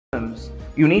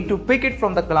you need to pick it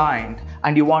from the client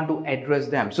and you want to address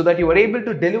them so that you are able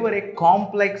to deliver a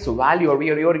complex value, or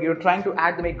you're trying to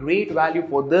add them a great value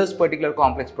for this particular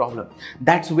complex problem.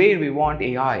 That's where we want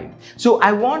AI. So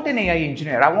I want an AI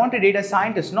engineer, I want a data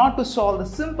scientist not to solve the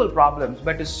simple problems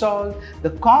but to solve the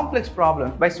complex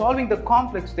problems. By solving the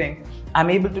complex thing, I'm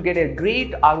able to get a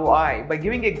great ROI. By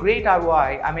giving a great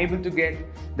ROI, I'm able to get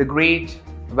the great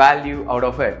value out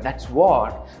of it. That's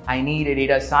what I need a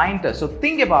data scientist. So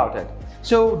think about it.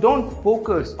 So don't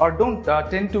focus or don't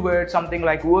tend towards something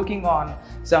like working on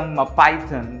some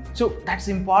Python. So that's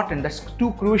important. That's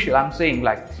too crucial. I'm saying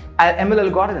like ML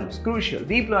algorithms, crucial.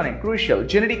 Deep learning, crucial.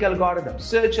 Genetic algorithms,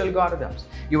 search algorithms,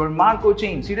 your Markov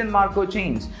chains, hidden Markov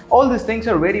chains. All these things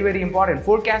are very, very important.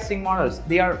 Forecasting models,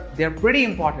 they're pretty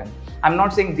important. I'm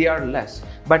not saying they are less,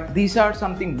 but these are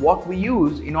something what we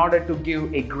use in order to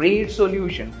give a great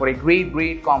solution for a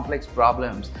great complex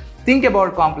problems. Think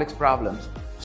about complex problems.